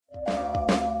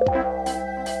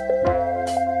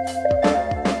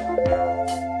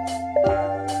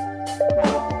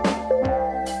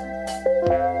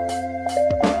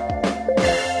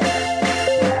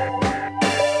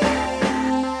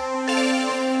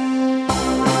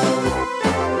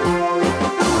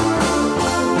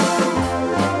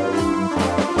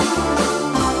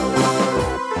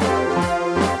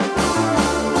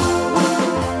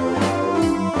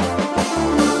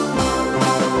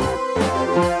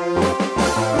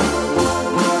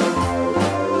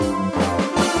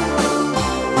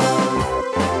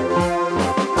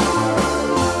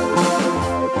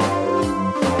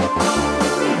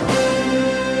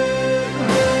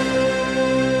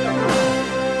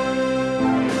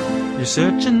You're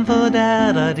searching for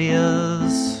dad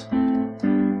ideas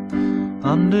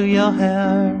under your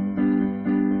hair.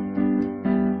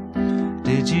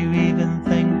 Did you even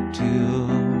think to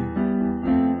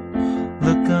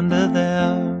look under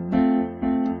there?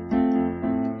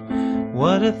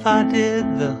 What if I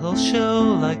did the whole show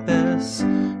like this?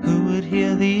 Who would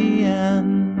hear the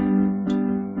end?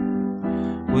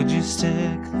 Would you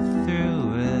stick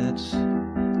through it?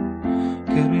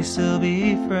 Could we still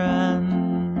be friends?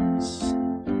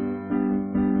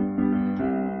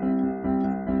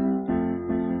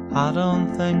 I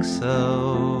don't think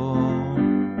so.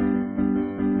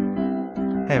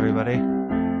 Hey everybody.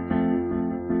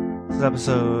 This is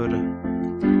episode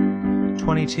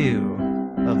 22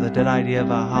 of the Dead Idea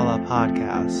Valhalla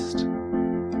podcast,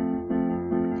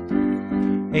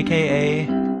 aka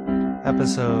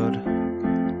episode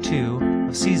 2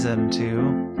 of season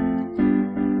 2.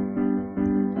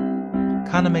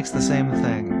 Kinda makes the same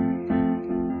thing.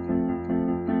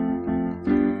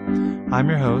 I'm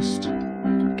your host,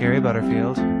 Gary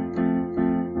Butterfield.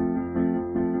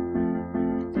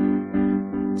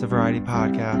 It's a variety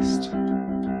podcast.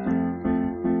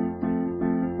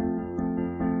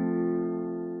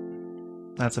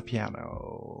 That's a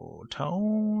piano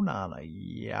tone on a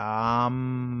Yamaha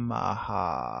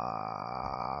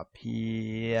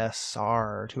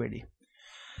PSR 280.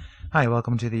 Hi,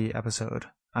 welcome to the episode.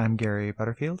 I'm Gary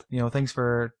Butterfield. Thanks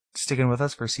for sticking with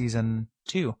us for season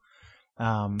 2.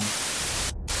 That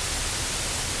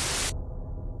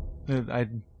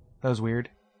was weird.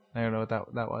 I don't know what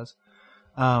that was.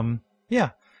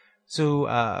 So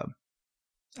I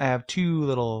have two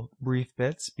little brief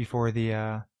bits before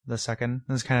the second.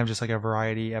 This is kind of just like a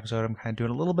variety episode. I'm kind of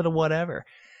doing a little bit of whatever.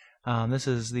 This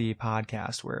is the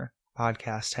podcast where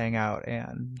podcasts hang out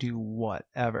and do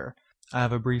whatever. I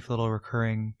have a brief little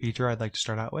recurring feature I'd like to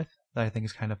start out with that I think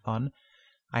is kind of fun.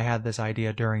 I had this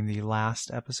idea during the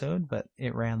last episode, but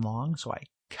it ran long, so I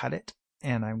cut it,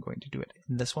 and I'm going to do it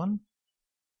in this one.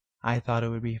 I thought it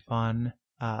would be fun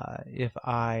if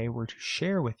I were to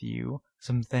share with you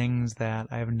some things that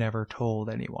I've never told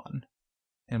anyone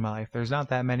in my life. There's not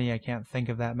that many. I can't think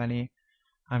of that many.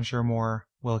 I'm sure more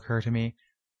will occur to me.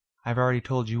 I've already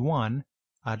told you one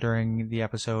during the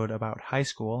episode about high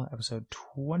school, episode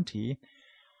 20.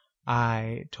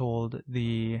 I told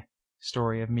the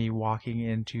story of me walking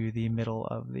into the middle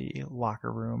of the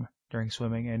locker room during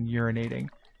swimming and urinating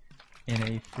in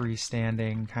a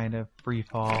freestanding kind of free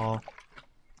fall.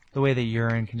 The way that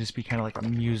urine can just be kind of like a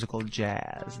musical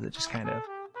jazz that just kind of,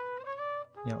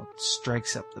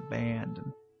 strikes up the band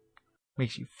and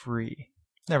makes you free.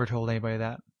 Never told anybody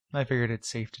that. I figured it's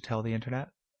safe to tell the internet.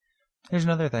 There's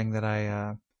another thing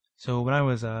that so when I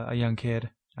was a young kid,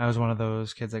 I was one of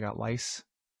those kids that got lice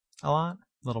a lot.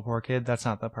 Little poor kid. That's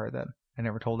not the part that I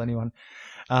never told anyone.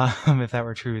 If that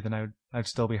were true, then I'd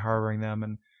still be harboring them,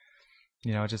 and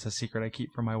just a secret I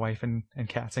keep from my wife and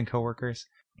cats and coworkers.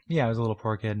 Yeah, I was a little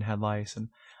poor kid and had lice, and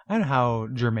I don't know how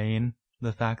germane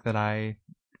the fact that I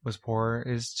was poor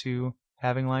is to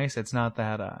having lice. It's not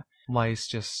that lice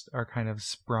just are kind of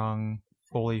sprung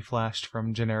fully fleshed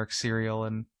from generic cereal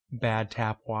and bad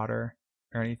tap water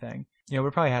or anything. It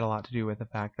probably had a lot to do with the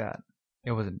fact that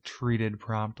it wasn't treated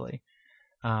promptly.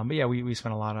 But yeah, we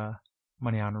spent a lot of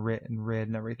money on RIT and RID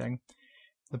and everything.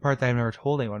 The part that I've never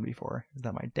told anyone before is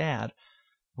that my dad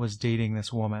was dating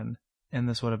this woman, and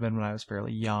this would have been when I was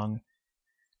fairly young.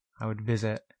 I would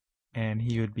visit, and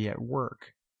he would be at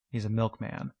work. He's a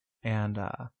milkman, and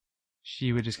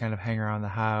she would just kind of hang around the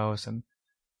house, and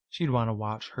she'd want to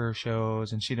watch her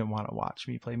shows, and she didn't want to watch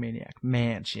me play Maniac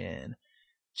Mansion.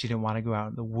 She didn't want to go out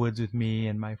in the woods with me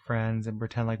and my friends and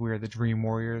pretend like we were the Dream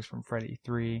Warriors from Freddy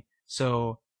 3.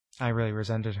 So I really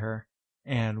resented her.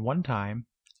 And one time,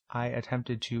 I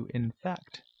attempted to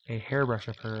infect a hairbrush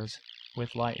of hers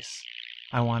with lice.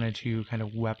 I wanted to kind of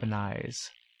weaponize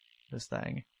this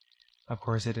thing. Of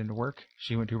course, it didn't work.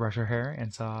 She went to brush her hair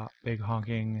and saw big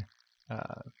honking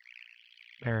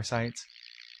parasites.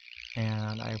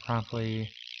 And I promptly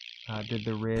did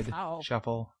the RID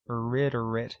shuffle. Or RID or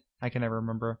RIT. I can never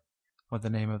remember what the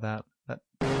name of that.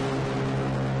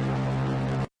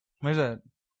 There's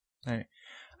I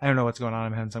don't know what's going on.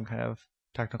 I'm having some kind of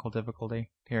technical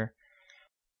difficulty here.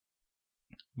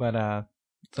 But I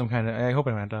hope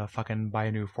I don't have to fucking buy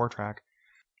a new 4-track.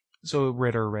 So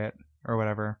RIT or RIT or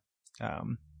whatever.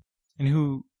 And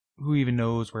who even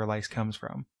knows where lice comes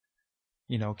from?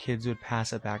 Kids would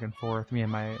pass it back and forth. Me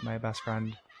and my best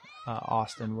friend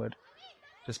Austin would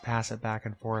just pass it back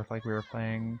and forth like we were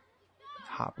playing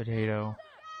hot potato,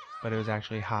 but it was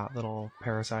actually hot little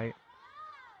parasite.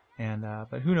 And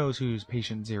but who knows who's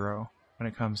patient zero when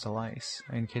it comes to lice?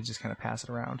 I mean, kids just kind of pass it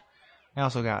around. I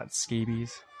also got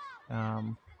scabies.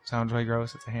 Sounds really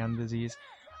gross. It's a hand disease.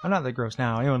 I'm not that gross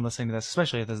now. Anyone listening to this,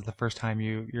 especially if this is the first time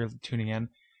you're tuning in,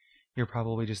 you're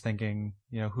probably just thinking,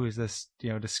 who is this,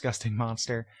 disgusting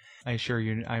monster? I assure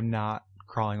you, I'm not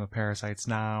crawling with parasites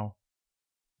now.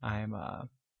 I've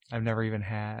never even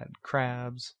had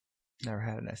crabs, never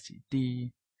had an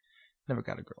STD, never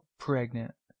got a girl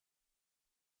pregnant,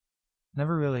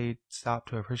 never really stopped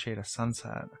to appreciate a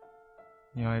sunset.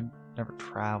 I never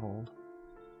traveled.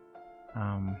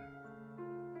 I'd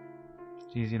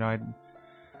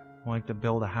like to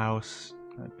build a house,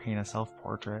 I'd paint a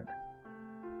self-portrait.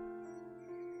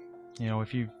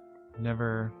 If you've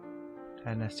never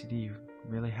had an STD, you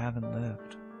really haven't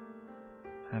lived,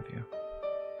 have you?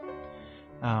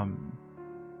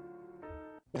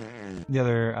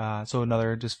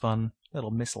 Another just fun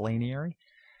little miscellaneary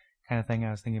kind of thing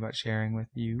I was thinking about sharing with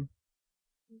you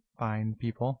fine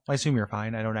people. I assume you're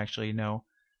fine. I don't actually know.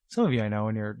 Some of you I know,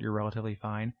 and you're relatively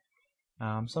fine.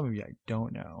 Some of you I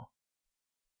don't know,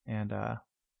 and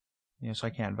so I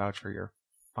can't vouch for your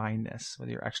fineness,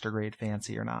 whether you're extra grade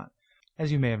fancy or not.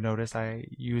 As you may have noticed, I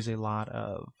use a lot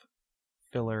of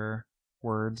filler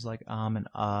words like and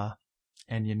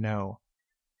and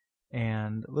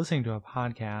And listening to a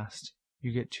podcast,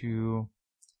 you get to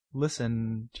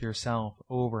listen to yourself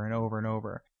over and over and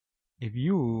over. If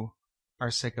you are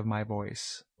sick of my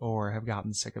voice or have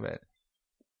gotten sick of it,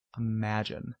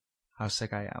 imagine how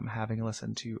sick I am having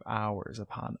listened to hours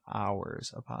upon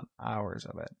hours upon hours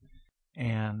of it.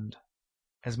 And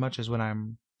as much as when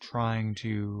I'm trying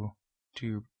to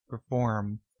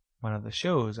perform one of the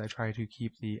shows, I try to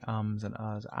keep the ums and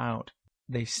uhs out,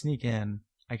 they sneak in.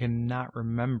 I cannot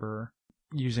remember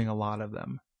using a lot of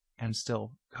them and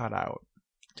still cut out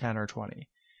 10 or 20.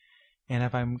 And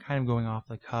if I'm kind of going off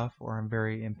the cuff or I'm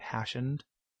very impassioned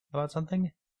about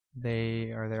something,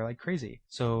 they are there like crazy.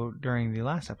 So during the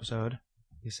last episode,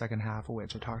 the second half of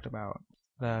which I talked about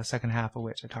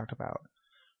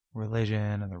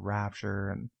religion and the rapture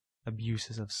and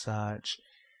abuses of such,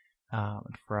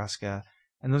 and Fresca.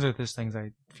 And those are just things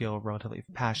I feel relatively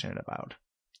passionate about.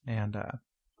 And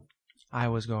I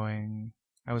was saying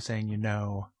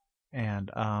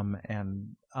and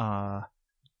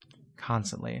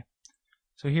constantly.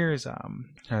 So here's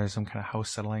there's some kind of house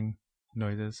settling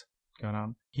noises going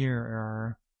on. Here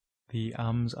are the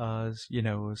ums, uhs,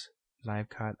 knows that I've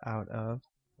cut out of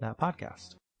that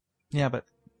podcast. Yeah, but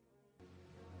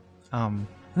and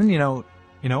then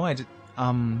I just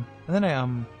and then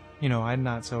I'm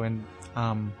not so in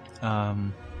that,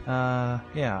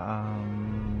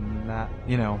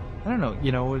 I don't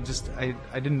know, just, I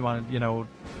didn't want to,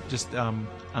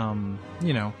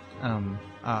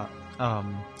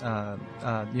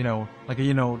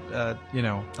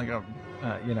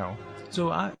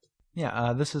 so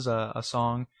this is a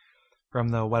song from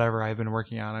the whatever I've been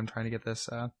working on. I'm trying to get this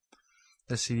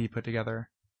CD put together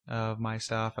of my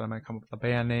stuff, and I'm going to come up with a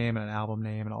band name and an album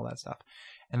name and all that stuff.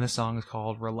 And this song is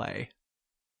called Relay.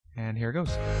 And here it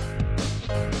goes.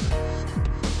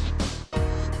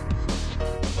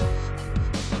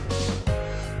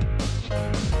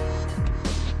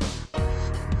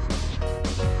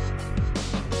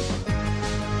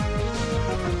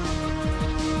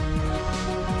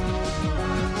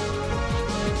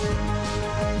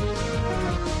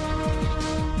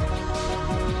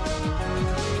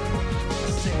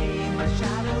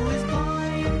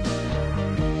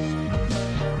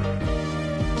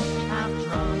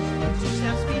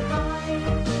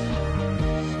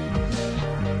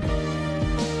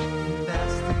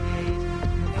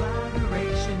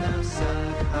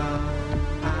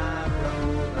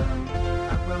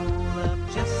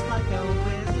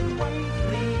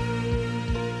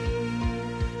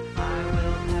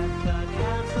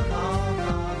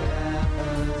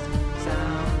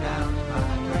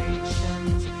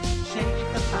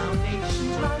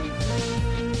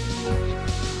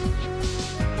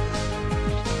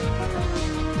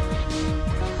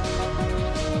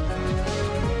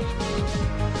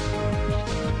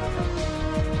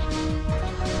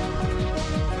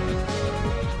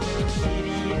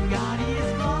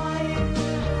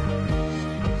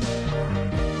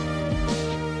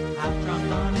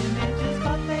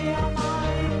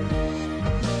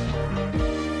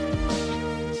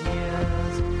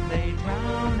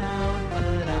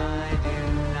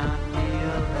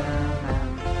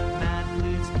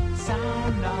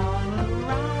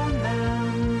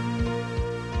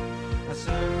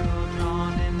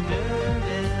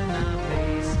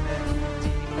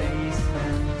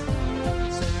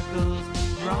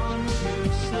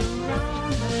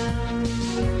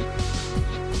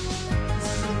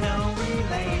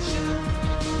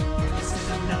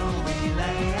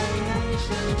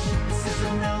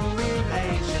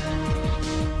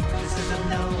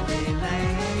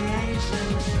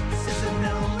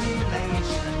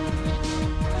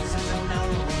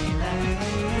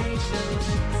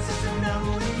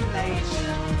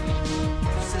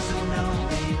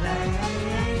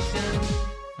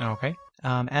 Okay.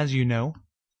 As you know,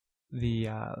 the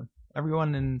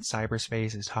everyone in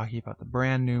cyberspace is talking about the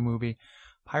brand new movie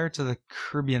Pirates of the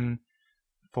Caribbean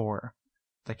 4,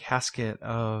 The Casket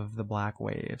of the Black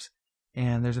Waves,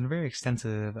 and there's a very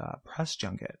extensive press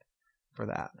junket for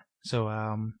that. So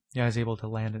I was able to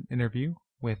land an interview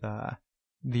with the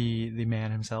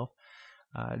man himself,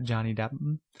 Johnny Depp,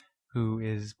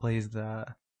 who plays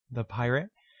the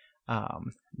pirate,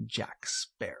 Jack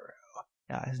Sparrow.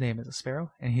 His name is Sparrow,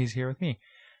 and he's here with me.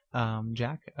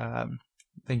 Jack,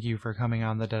 thank you for coming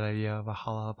on the Dead Idea of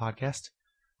Valhalla podcast.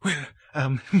 Well,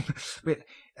 I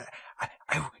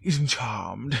was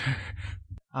charmed.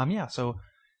 So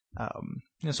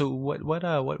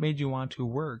what made you want to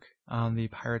work on the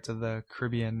Pirates of the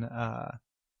Caribbean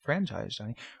franchise,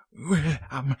 Johnny? Well,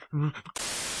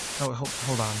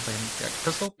 hold on a second.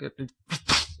 Crystal?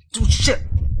 Oh, shit!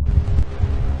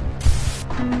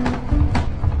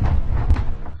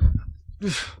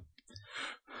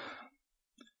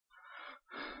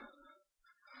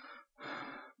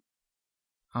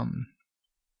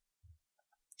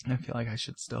 I feel like I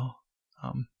should still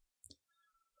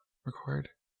record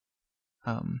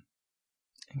in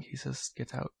case this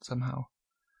gets out somehow.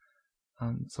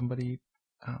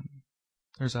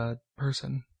 There's a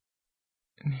person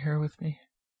in here with me.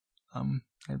 I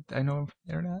know him from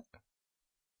the internet.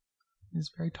 He's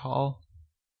very tall.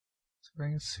 He's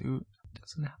wearing a suit.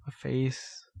 Doesn't have a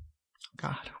face.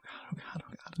 God.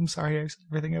 I'm sorry I said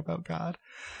everything about God.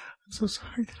 I'm so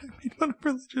sorry that I made fun of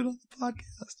religion on the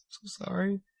podcast. I'm so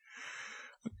sorry.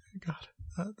 Okay, God.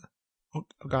 Oh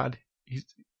God. He's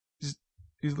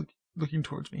looking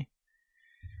towards me.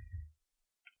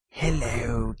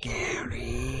 Hello,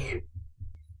 Gary.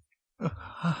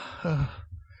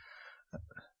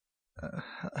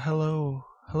 Hello,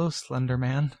 Slender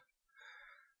Man.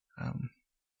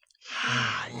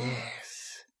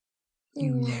 Yes.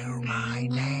 You know my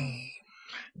name.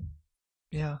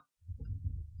 Yeah.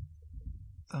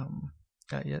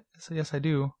 Yes, I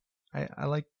do. I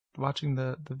like watching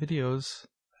the videos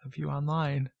of you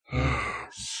online.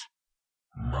 Yes.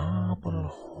 Marble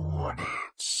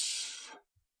Hornets.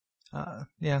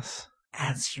 Yes.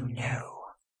 As you know,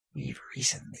 we've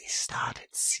recently started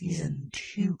season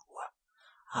 2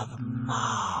 of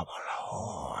Marble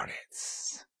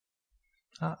Hornets.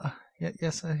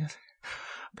 Yes.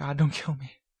 God, don't kill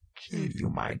me. Kill you,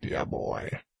 my dear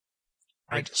boy.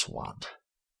 I just want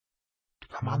to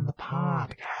come on the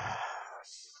podcast.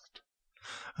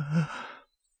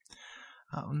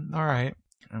 All right.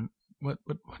 What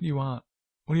do you want?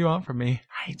 What do you want from me?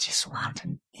 I just want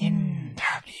an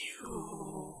interview.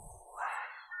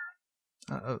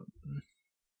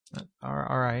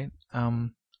 All right.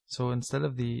 So instead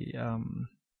of the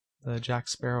Jack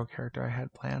Sparrow character I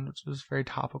had planned, which was very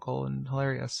topical and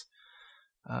hilarious,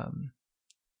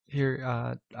 here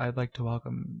I'd like to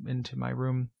welcome into my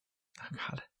room. Oh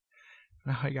God,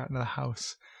 now I got into the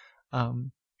house.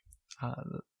 The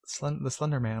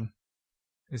Slender Man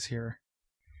is here.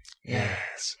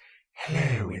 Yes.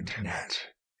 Hello, Internet.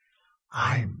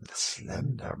 I'm the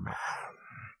Slender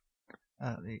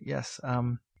Man. Yes.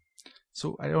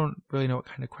 So I don't really know what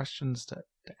kind of questions to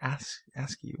ask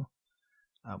you.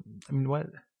 I mean, what?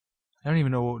 I don't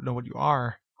even know what you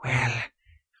are. Well,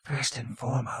 first and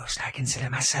foremost, I consider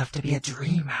myself to be a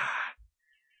dreamer.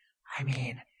 I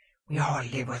mean, we all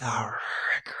live with our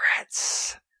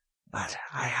regrets. But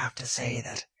I have to say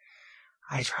that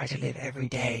I try to live every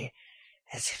day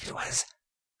as if it was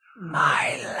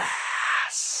my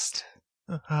last.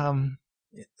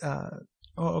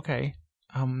 Okay.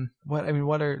 What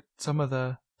are some of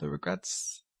the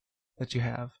regrets that you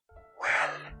have?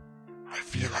 Well, I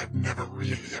feel I've never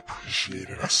really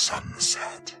appreciated a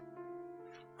sunset.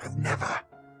 I've never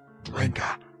drank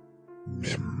a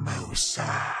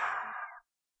mimosa.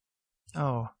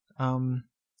 Oh,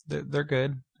 they're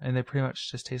good, and they pretty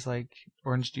much just taste like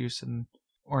orange juice and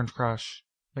orange crush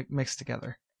mixed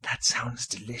together. That sounds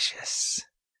delicious.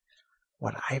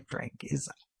 What I've drank is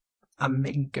a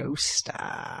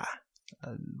Magosta.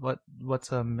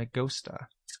 What's a Magosta?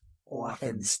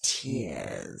 Orphan's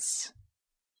tears.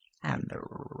 And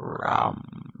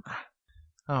rum.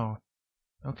 Oh,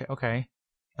 okay.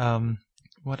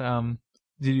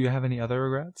 Did you have any other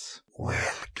regrets? Well,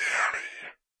 Gary,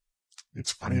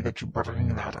 it's funny that you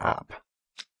bring that up.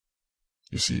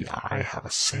 You see, I have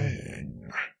a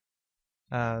saying.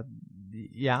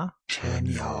 Yeah? Turn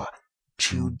your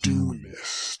to-do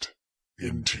list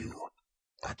into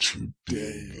a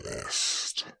today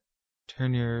list.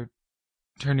 Turn your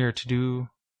to-do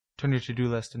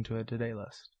list into a today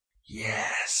list.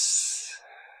 Yes.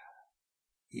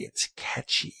 It's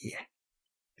catchy.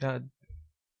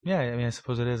 Yeah, I mean, I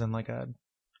suppose it is in like an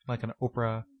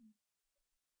Oprah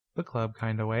book club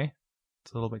kind of way.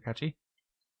 It's a little bit catchy.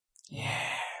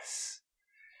 Yes.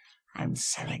 I'm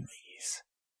selling these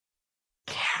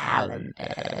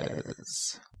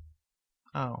calendars.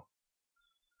 Oh.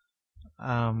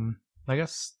 I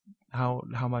guess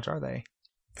how much are they?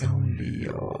 Only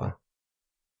your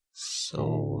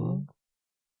soul.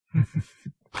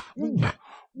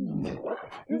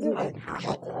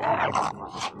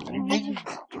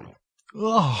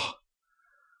 Oh.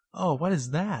 Oh, what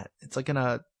is that? It's like in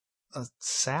a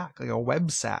sack, like a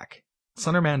web sack.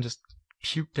 Slenderman just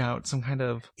puked out some kind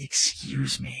of...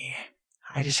 Excuse me.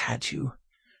 I just had to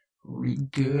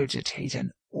regurgitate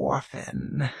an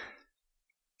orphan.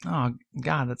 Oh,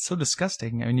 God, that's so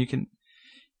disgusting. I mean,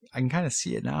 I can kind of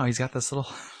see it now. He's got this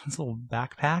little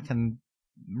backpack and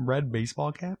red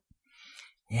baseball cap.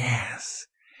 Yes.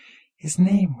 His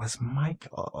name was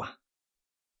Michael.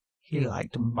 He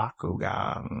liked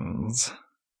Bakugans.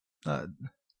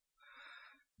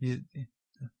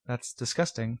 That's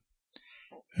disgusting.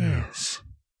 Yes.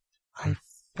 I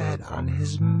fed on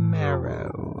his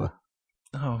marrow.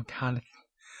 Oh, God.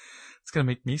 It's gonna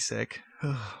make me sick.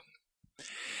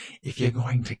 If you're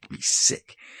going to be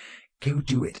sick, go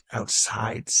do it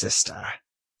outside, sister.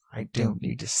 I don't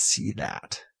need to see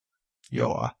that.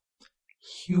 Your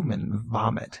human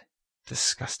vomit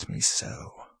disgusts me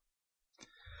so.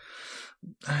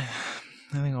 I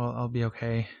think I'll be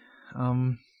okay.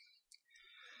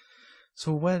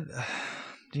 So what?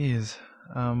 Geez.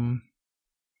 Are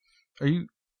you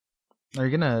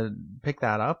gonna pick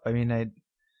that up? I mean, I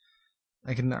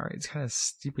can. It's kind of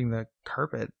steeping the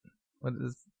carpet. What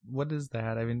is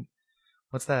that? I mean,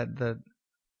 what's that? The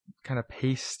kind of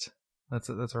paste that's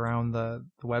around the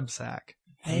web sack.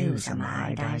 Those are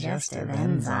my digestive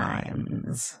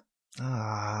enzymes.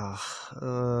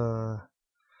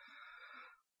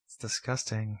 It's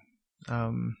disgusting.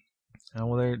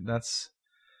 Well, there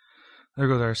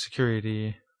goes our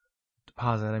security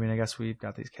deposit. I mean, I guess we've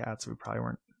got these cats. We probably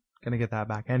weren't gonna get that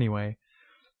back anyway.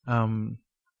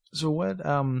 So what?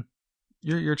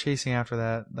 You're chasing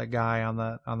after that guy on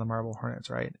the Marble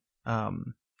Hornets, right?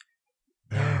 No,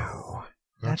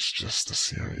 that's just a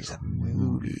series of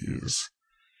movies.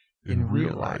 In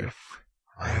real life,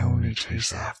 I only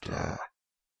chase after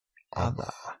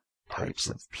other types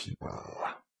of people.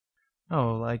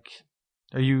 Oh, like,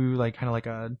 are you like kind of like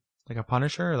a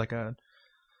Punisher, like a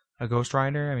Ghost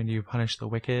Rider? I mean, do you punish the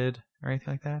wicked or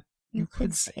anything like that? You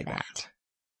could say that.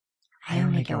 I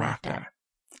only go after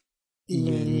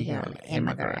illegal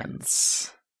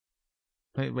immigrants.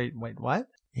 Wait, what?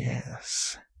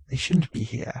 Yes, they shouldn't be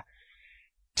here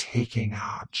taking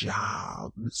our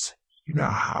jobs. You know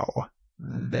how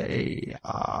they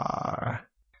are.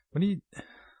 What do you...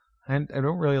 I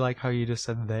don't really like how you just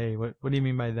said they. What do you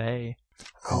mean by they?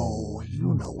 Oh,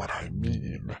 you know what I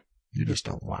mean. You just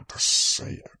don't want to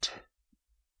say it.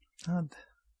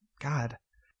 God.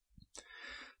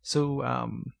 So,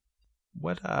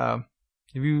 what, have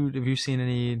you seen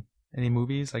any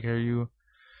movies? Like, do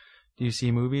you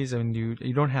see movies? I mean,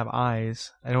 you don't have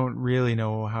eyes. I don't really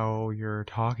know how you're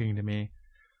talking to me,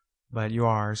 but you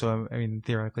are. So, I mean,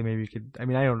 theoretically, maybe you could, I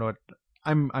mean, I don't know what,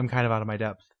 I'm kind of out of my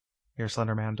depth here,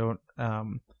 Slenderman.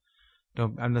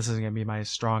 This isn't going to be my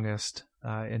strongest,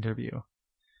 interview.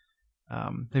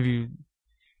 Have you...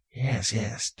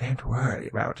 Yes, don't worry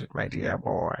about it, my dear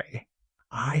boy.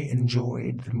 I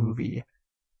enjoyed the movie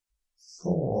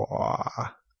Thor.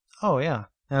 Oh, yeah.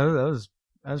 That was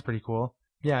pretty cool.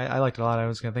 Yeah, I liked it a lot. I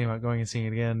was going to think about going and seeing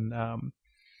it again.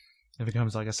 If it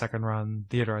comes like a second run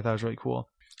theater, I thought it was really cool.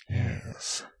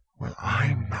 Yes. Well,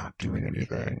 I'm not doing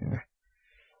anything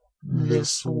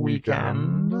this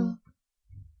weekend.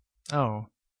 Oh.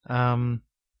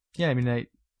 Yeah, I mean,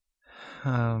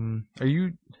 are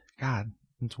you... God,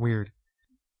 it's weird.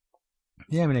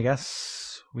 Yeah, I mean, I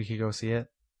guess we could go see it.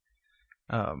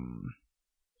 Don't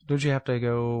you have to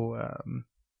go,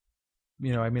 I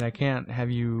mean, I can't have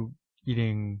you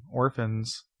eating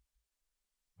orphans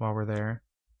while we're there.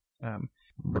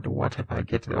 But what if I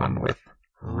get it on with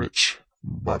rich,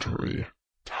 buttery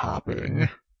topping?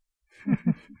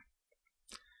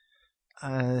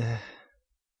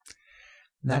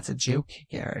 That's a joke,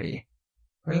 Gary.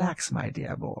 Relax, my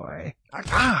dear boy.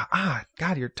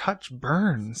 God, your touch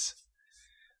burns.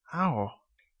 Ow.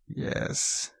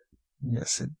 Yes,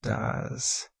 it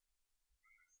does.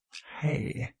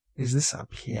 Hey, is this a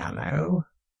piano?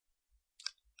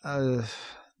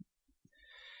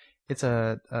 It's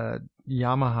a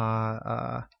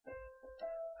Yamaha,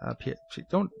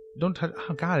 don't touch,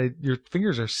 oh God, your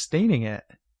fingers are staining it.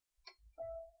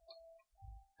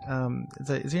 It's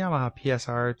a Yamaha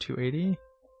PSR 280.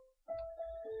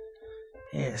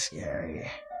 Yes, Gary.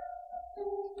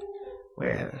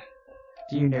 Well,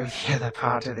 do you know the other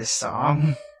part of this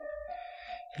song?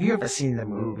 Have you ever seen the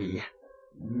movie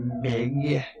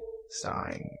Meg,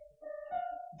 starring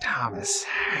Thomas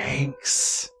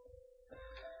Hanks?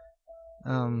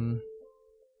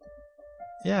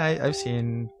 Yeah, I've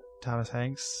seen Thomas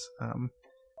Hanks. Well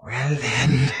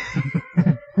then,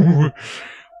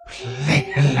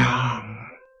 play along.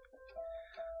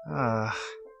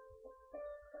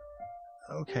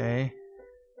 Okay.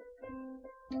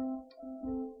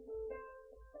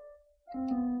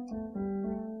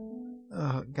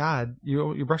 Oh, God,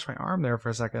 you brushed my arm there for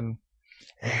a second.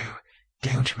 Oh,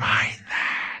 don't mind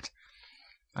that.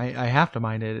 I have to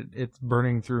mind it. It's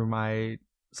burning through my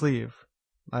sleeve.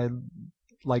 I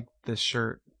like this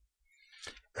shirt.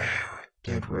 Oh,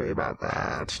 don't worry about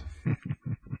that.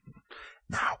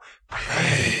 Now,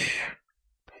 play.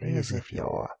 Play as if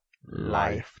your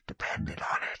life depended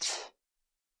on it.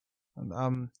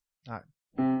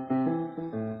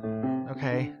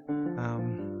 Okay.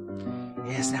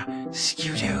 Yes, now,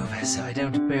 scoot over so I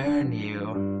don't burn you.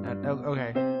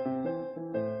 Okay.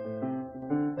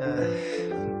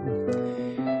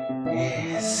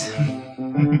 Yes.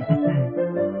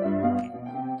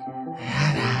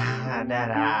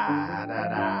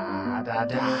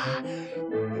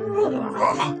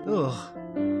 Ugh.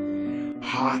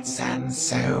 Hearts and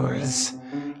souls.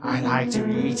 I like to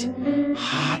eat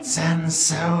hearts and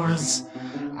souls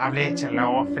of little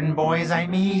orphan boys I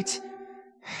meet.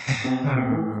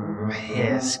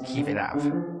 Yes, keep it up.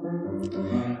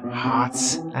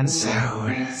 Hearts and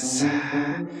souls.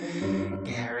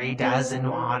 Gary doesn't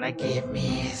want to give me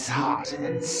his heart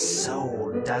and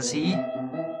soul, does he?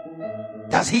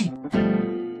 Does he?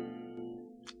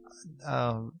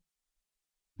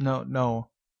 No,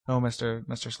 Mr.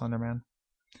 Slenderman.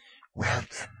 Well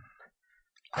then,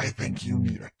 I think you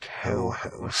need a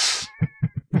co-host.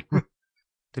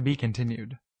 To be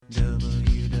continued.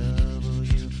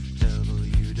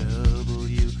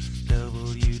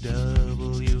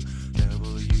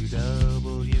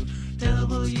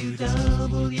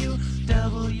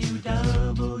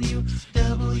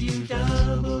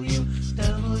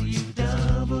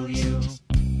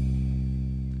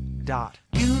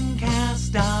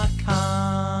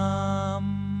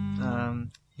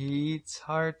 Gooncast.com. Eats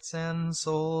hearts and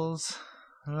souls.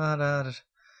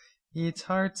 Eats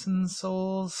hearts and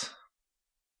souls.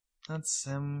 That's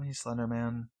him. He's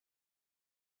Slenderman.